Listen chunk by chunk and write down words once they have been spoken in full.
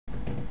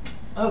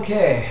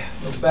Okay,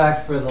 we're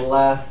back for the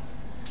last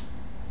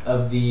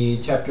of the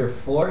chapter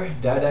 4,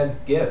 Didacts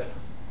Gift.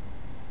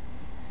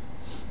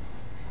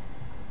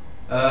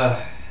 Uh,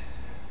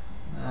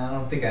 I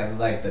don't think I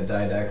like the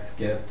Didacts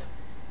Gift.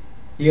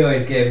 He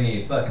always gave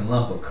me a fucking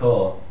lump of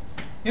coal.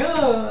 You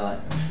know,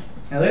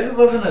 at least it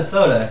wasn't a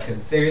soda,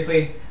 because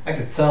seriously, I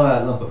could sell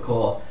that lump of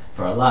coal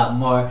for a lot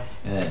more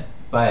and then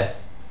buy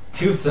us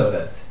 2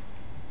 sodas.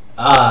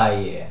 Ah,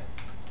 yeah.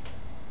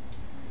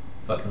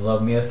 Fucking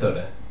love me a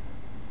soda.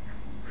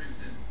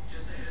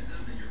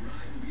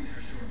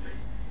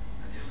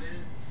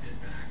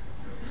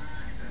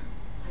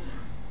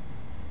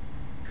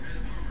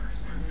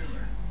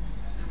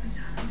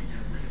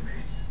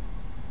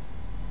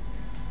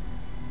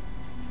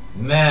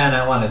 Man,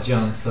 I want a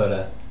Jones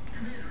soda.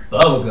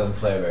 Bubblegum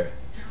flavor.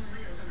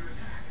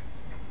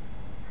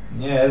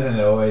 Yeah, isn't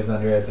it always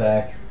under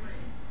attack?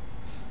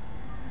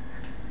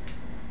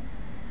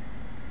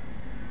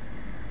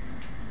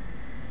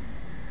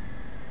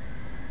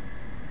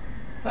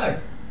 Fuck.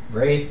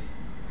 Wraith?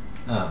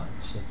 Oh,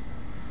 it's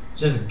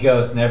just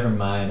Ghost, never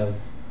mind. I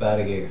was about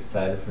to get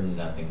excited for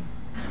nothing.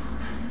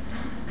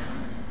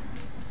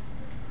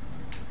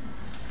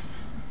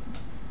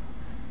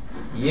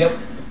 Yep.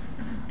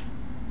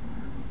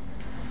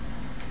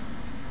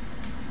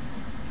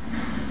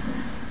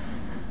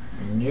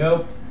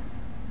 Nope.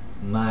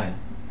 It's mine.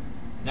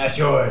 Not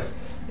yours.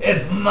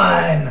 It's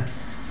mine!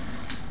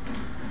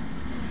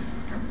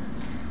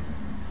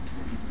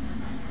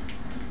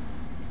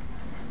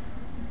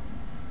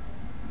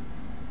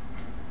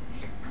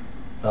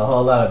 It's a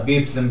whole lot of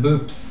beeps and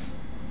boops.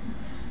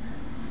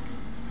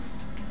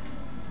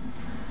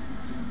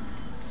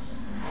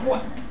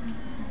 What?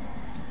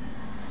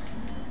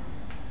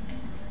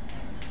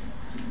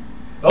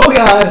 Oh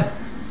god!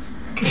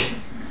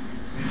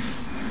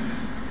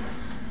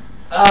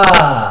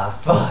 Ah,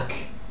 fuck.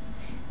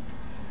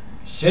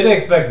 Should have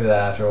expected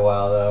that after a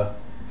while, though.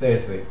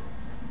 Seriously.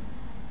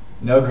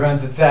 No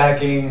grunts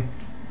attacking.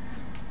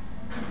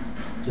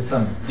 Just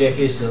some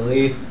dickish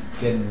elites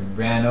getting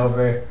ran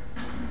over.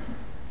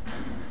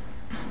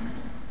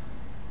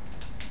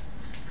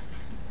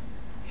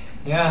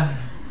 Yeah,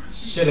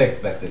 should have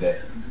expected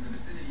it.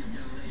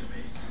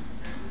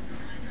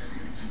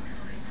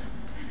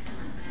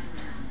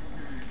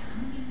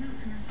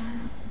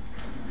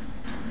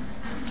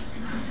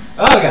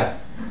 Oh god.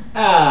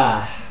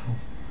 Ah.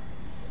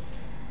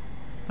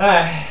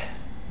 Alright.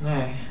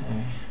 Alright.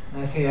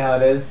 I see how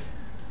it is.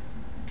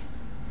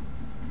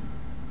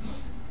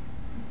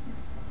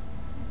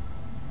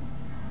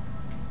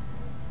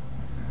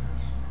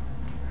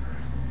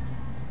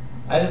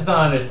 I just don't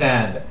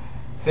understand.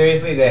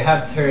 Seriously, they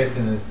have turrets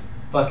in this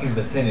fucking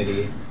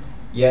vicinity,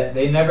 yet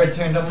they never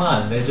turned them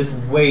on. They're just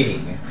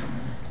waiting.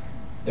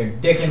 They're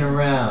dicking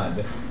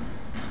around.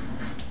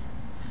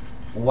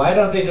 Why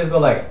don't they just go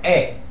like,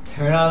 hey,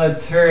 turn on the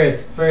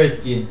turrets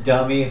first, you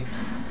dummy?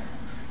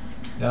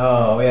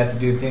 No, we have to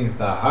do things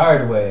the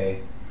hard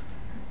way.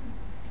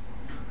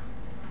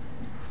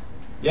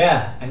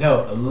 Yeah, I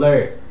know,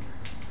 alert.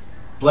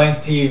 Blank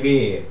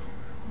TV.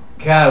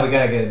 God, we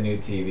gotta get a new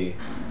TV.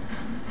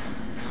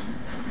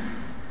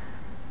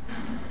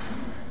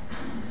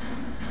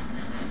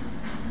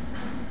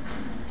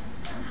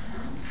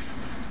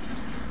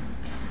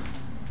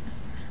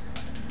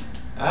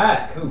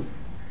 Alright, cool.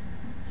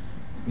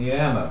 Need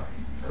ammo.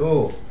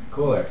 Cool.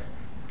 Cooler.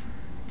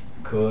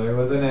 Cooler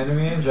was an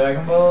enemy in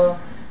Dragon Ball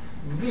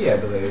Z, I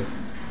believe.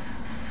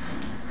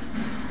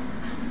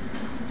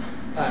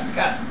 Ah,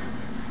 God.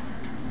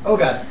 Oh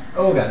god.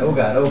 Oh god. Oh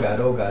god. Oh god.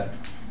 Oh god.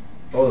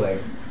 Oleg.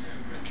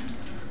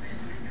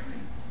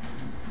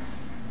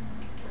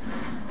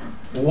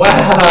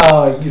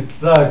 Wow, you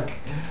suck.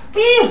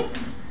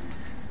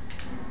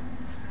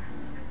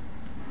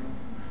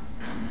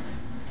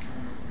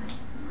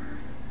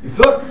 You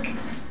suck.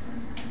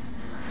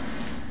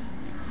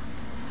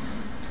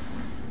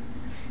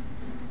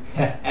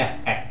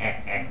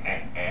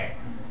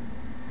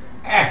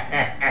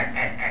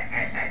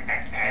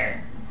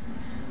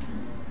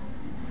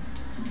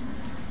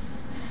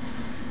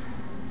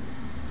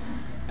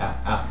 Ow,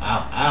 ow,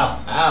 ow,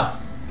 ow, ow.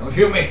 Don't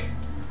shoot me.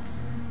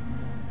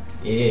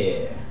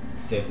 Yeah,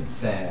 safe and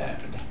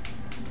sound.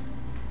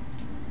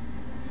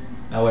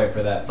 I'll wait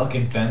for that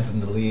fucking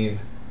phantom to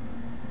leave.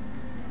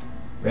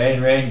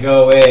 Rain, rain,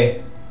 go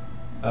away.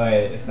 Oh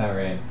wait, it's not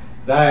rain.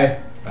 Sorry,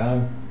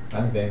 wrong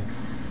thing.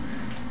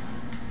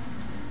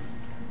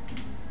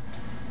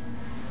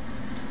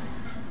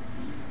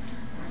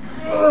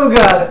 Oh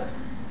god!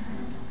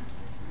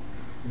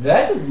 Did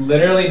I just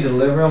literally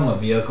deliver him a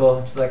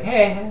vehicle? Just like,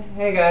 hey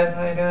guys,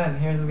 how you doing?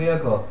 Here's the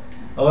vehicle.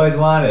 Always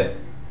wanted.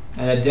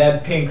 And a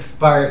dead pink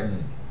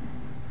Spartan.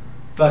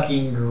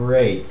 Fucking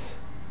great.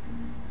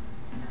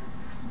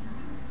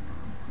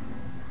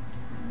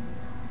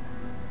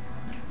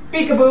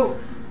 Peekaboo!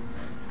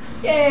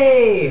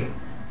 Yay!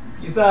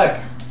 You suck.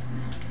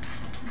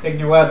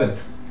 Taking your weapon.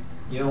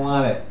 You don't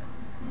want it.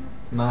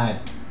 It's mine.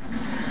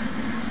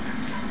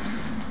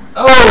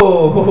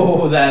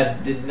 Oh,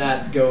 that did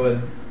not go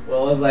as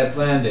well as I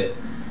planned it.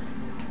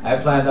 I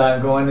planned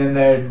on going in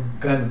there,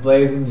 guns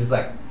blazing, just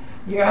like,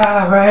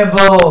 yeah,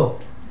 Rambo.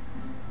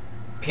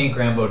 Pink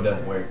Rambo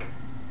doesn't work.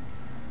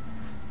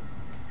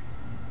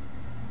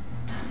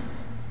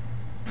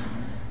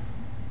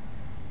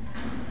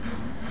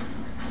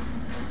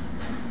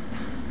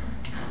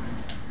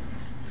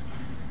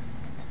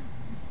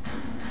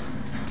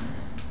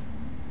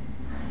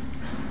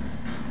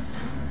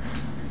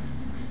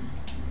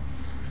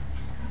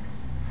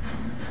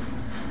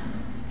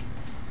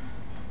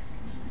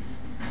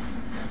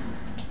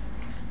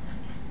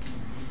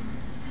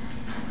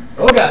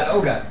 Oh god,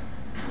 oh god.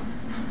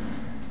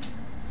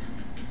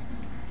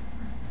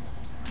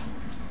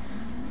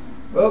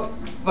 Oh,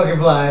 fucking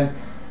blind.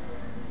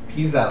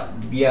 Peace out,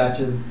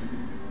 biatches.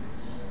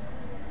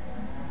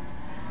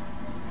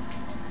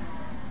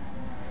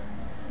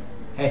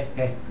 Hey,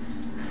 hey.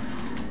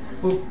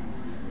 Boop.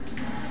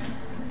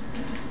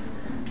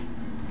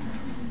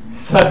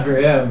 Suck for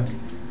him.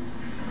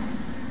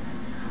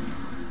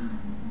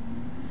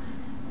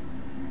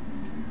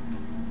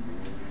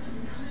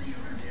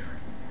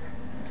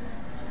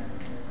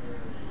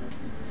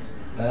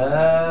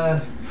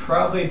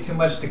 Probably too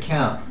much to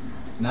count.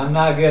 And I'm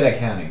not good at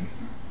counting.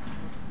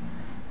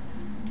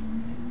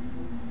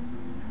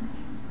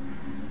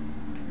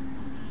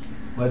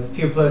 What's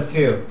 2 plus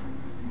 2?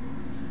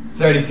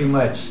 It's already too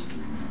much.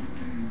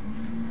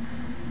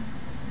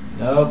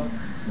 Nope.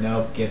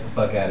 Nope. Get the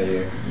fuck out of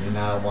here. You're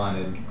not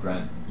wanted,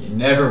 Grunt. You're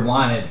never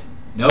wanted.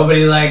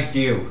 Nobody likes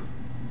you.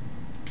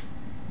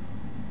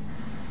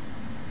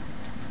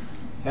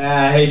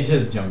 Ah, he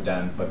just jumped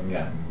down and fucking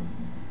got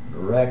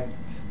wrecked.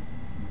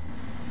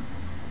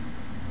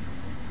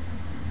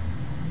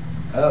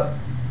 Oh.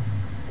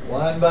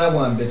 One by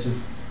one,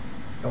 bitches.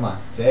 Come on.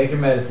 Take your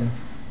medicine.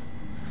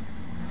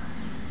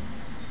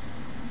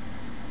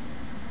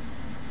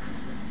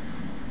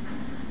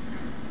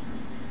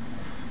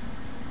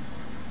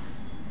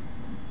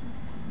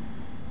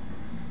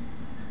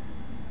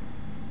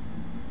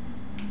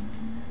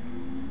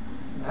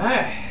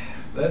 Alright,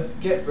 let's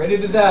get ready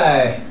to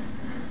die.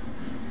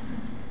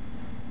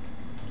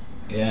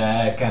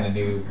 Yeah, I kinda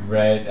knew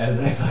right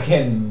as I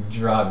fucking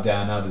dropped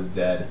down, I was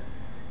dead.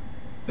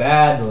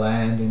 Bad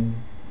landing.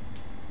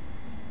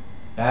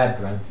 Bad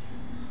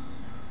grunts.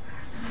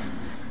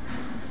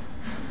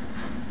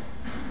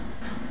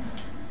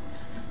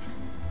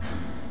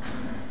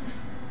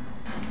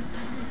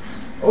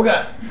 Oh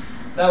god!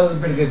 That was a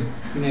pretty good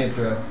grenade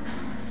throw.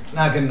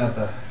 Not good enough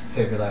to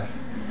save your life.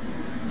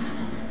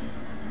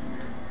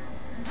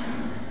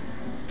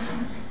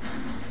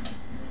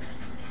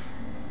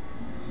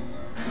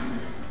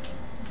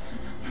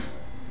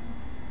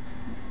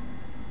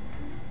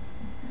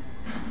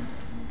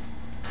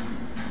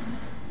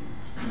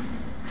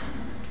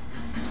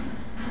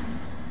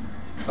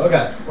 Oh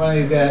god, one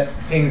of these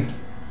things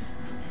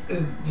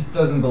just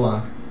doesn't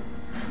belong.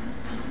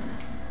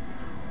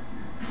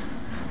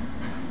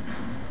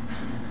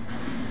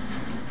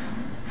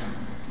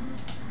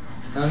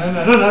 No, no,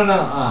 no, no, no, no.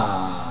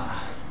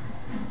 Ah.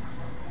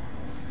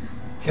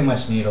 Too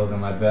much needles in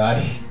my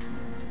body.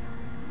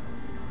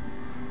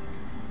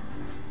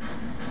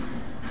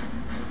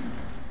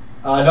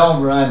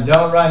 Don't run.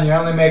 Don't run. You're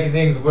only making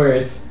things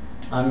worse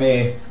on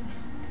me.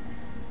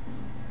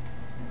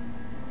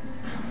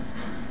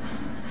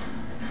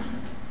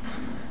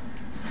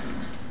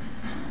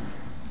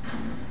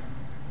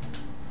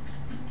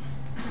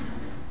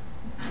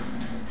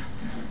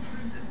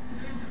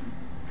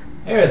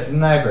 You're a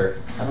sniper.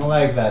 I don't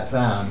like that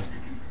sound.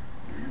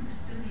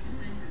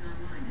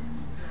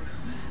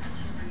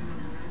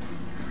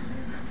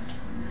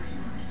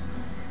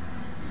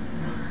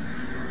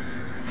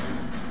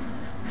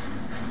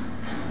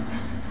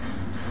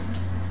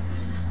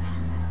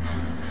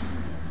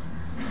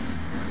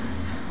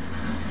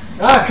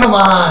 Ah, come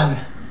on!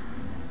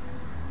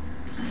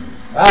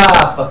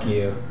 Ah, fuck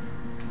you.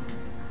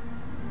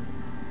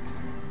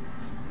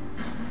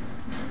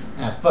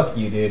 Ah, fuck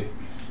you, dude.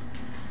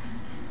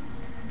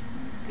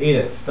 Eat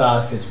a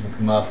sausage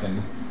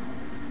McMuffin.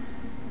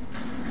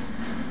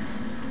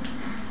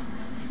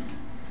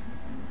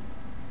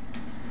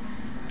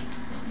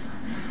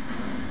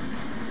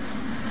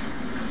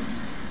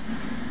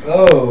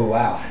 Oh,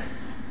 wow.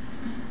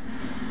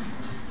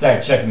 Just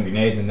start chucking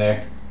grenades in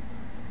there.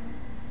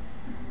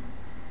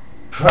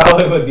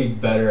 Probably would be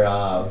better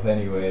off,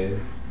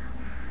 anyways.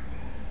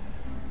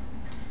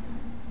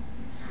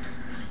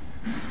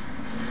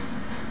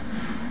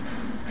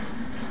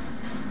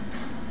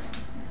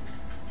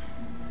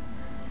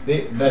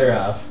 See, better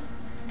off.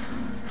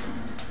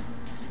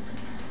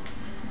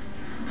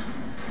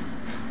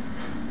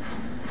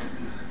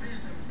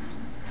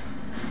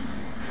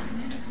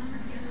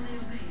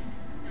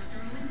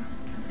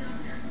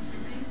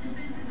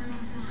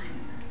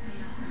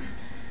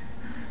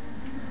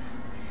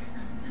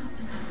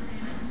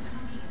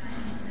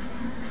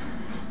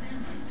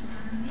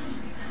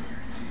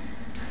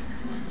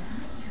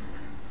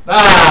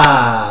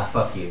 Ah,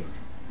 fuck you.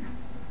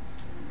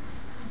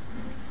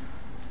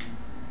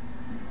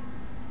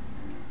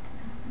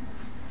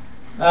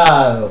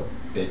 Ah, little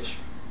bitch.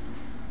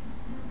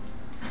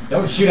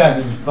 Don't shoot at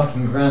me, you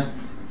fucking grunt.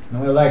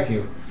 Nobody likes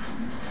you.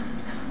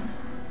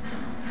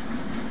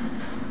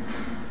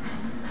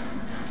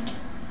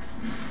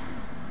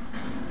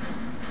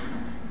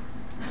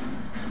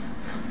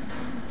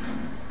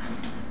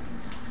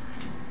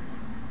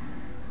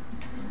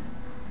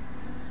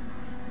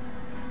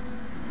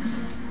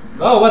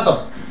 Oh, what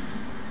the?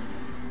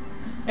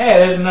 Hey,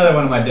 there's another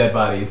one of my dead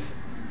bodies.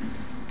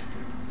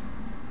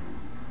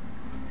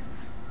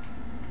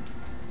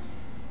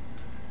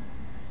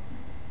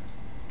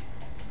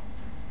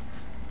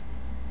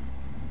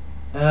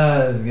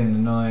 This is getting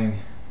annoying.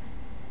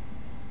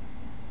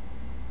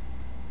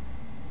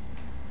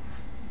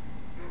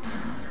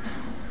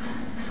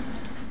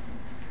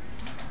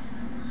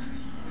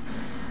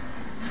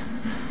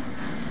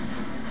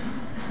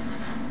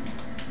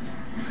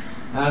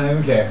 I don't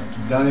even care.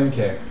 Don't even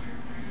care.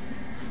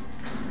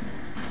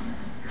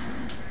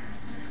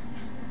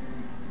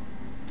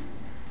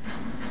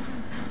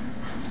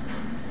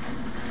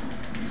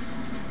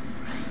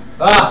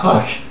 Ah,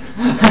 fuck!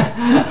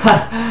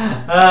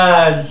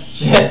 Ah,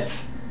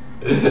 shit!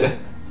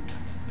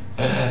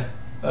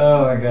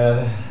 Oh my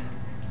god.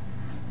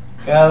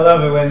 Gotta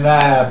love it when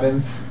that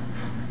happens.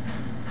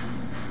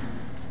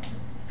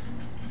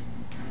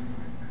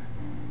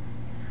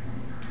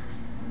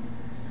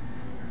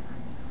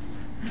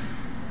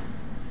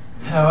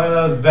 One of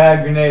those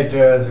bad grenade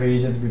throws where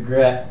you just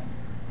regret.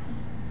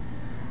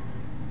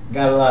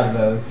 Got a lot of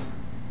those.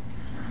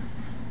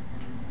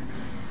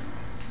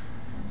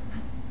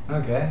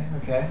 Okay,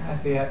 I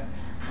see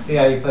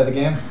how you play the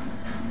game.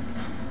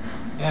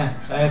 Yeah,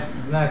 that's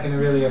not gonna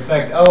really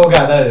affect. Oh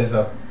god, that is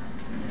though.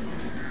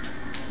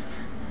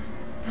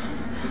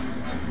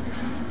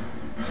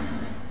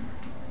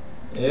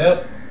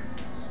 Yep.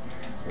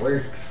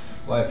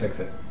 Works. Why fix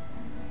it?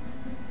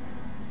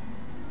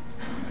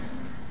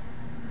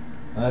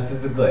 Unless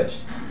it's a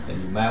glitch,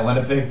 then you might want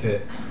to fix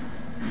it.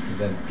 Because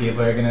then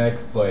people are gonna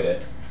exploit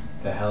it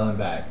to hell and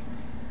back.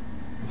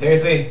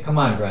 Seriously? Come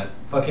on, Grunt.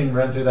 Fucking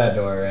run through that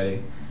door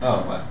already.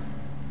 Oh, wow.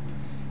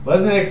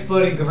 Wasn't it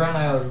exploding Grunt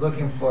I was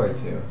looking forward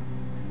to? I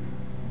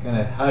was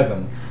gonna hug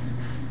him.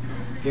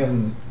 Give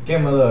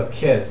him a little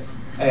kiss.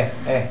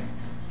 Hey.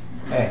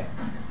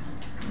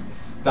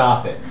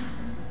 Stop it.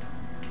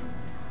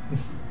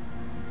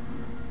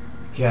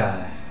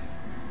 God.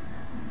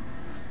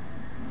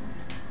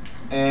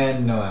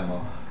 And no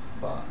ammo.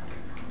 Fuck.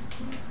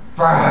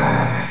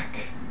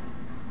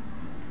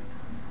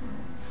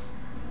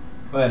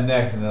 What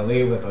next? An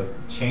elite with a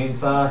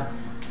chainsaw?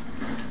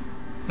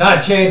 It's not a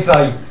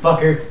chainsaw, you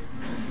fucker!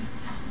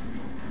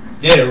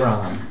 Did it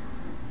wrong.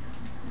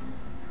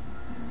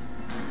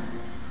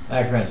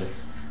 That grunt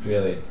just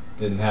really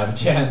didn't have a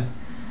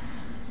chance.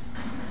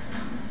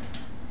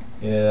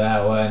 Either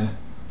that one.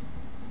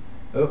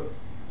 Oop.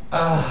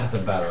 Ah, it's a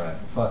battle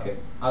rifle. Fuck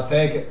it. I'll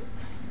take it.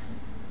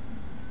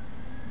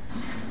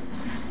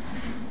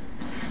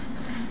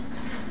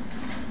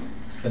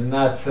 The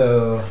not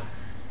so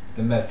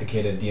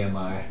domesticated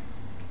DMR.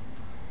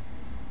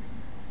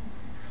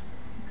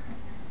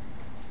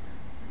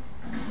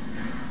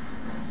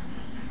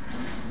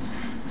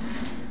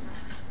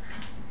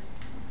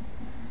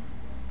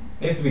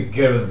 I used to be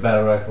good with the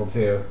battle rifle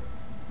too.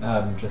 Now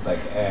I'm just like,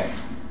 eh.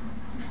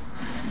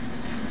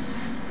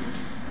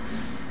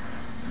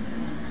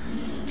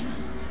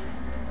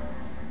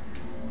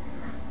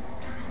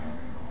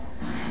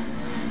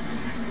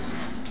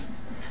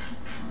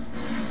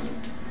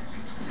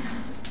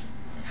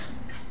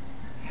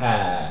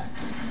 Ha.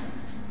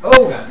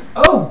 Oh god.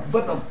 Oh,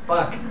 what the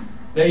fuck?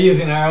 They're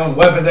using our own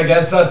weapons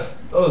against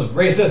us. Those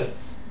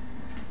racists.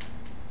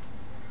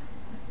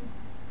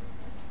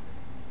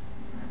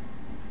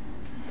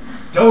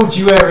 Don't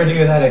you ever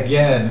do that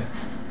again.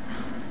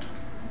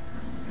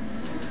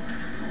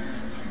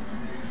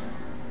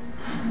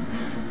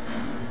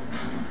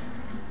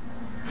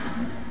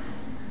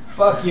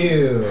 Fuck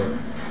you.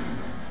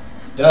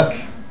 Duck.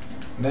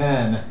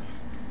 Man.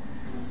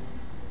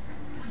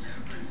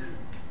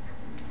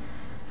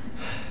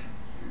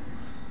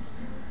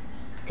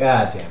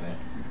 God damn it.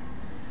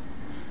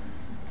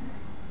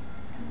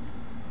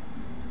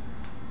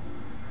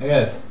 I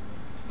guess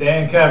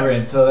stay in cover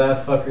until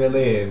that fucker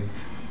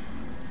leaves.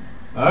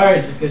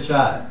 Alright, just get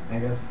shot. I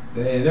guess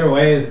either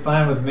way is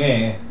fine with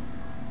me.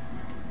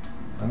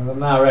 As long as I'm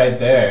not right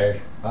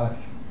there. Fuck.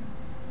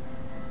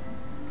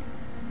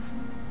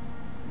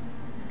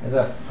 There's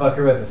that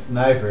fucker with the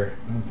sniper.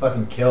 I'm gonna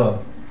fucking kill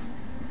him.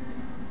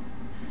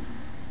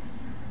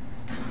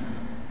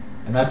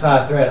 And that's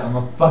not a threat. I'm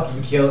gonna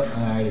fucking kill him.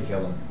 I already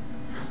killed him.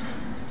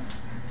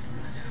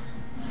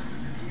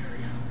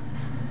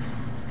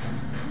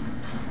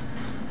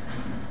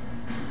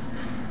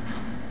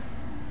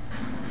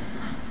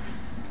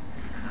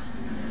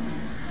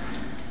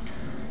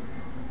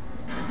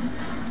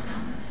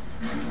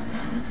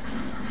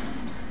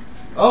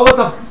 Oh, what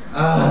the?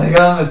 Ah, they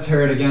got on the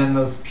turret again,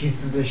 those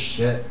pieces of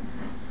shit.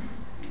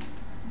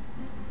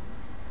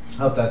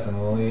 Hope that's an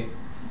elite.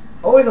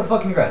 Always a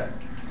fucking grunt.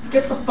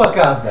 Get the fuck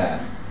out of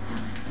that.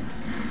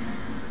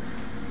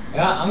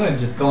 Yeah, I'm gonna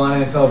just go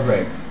on it until it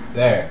breaks.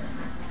 There.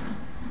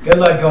 Good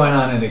luck going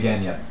on it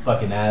again, you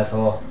fucking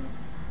asshole.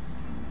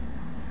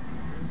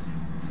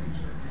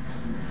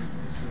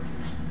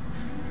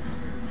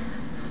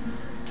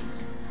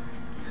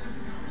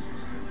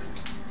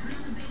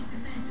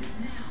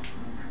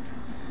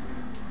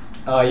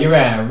 Oh, you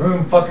ran out of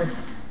room, fucker.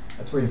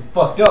 That's where you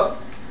fucked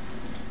up.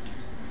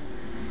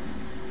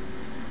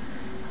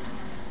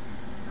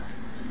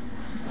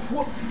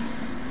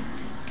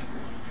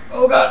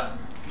 Oh god.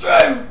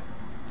 Drive!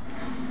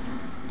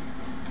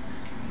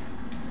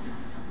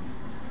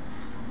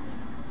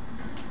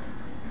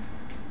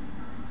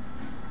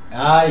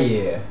 Ah,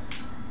 yeah.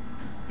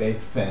 Base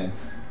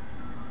defense.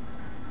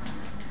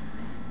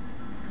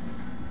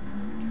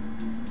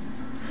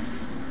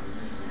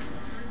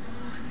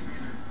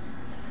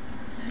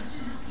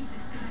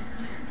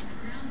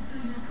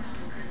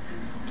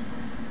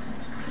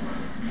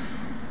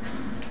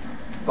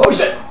 Oh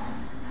shit!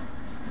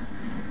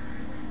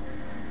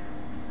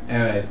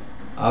 Anyways,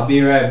 I'll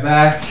be right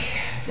back.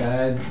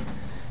 God,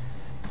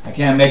 I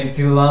can't make it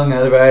too long,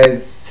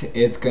 otherwise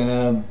it's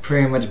gonna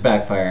pretty much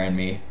backfire on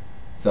me.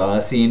 So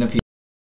I'll see you in a few.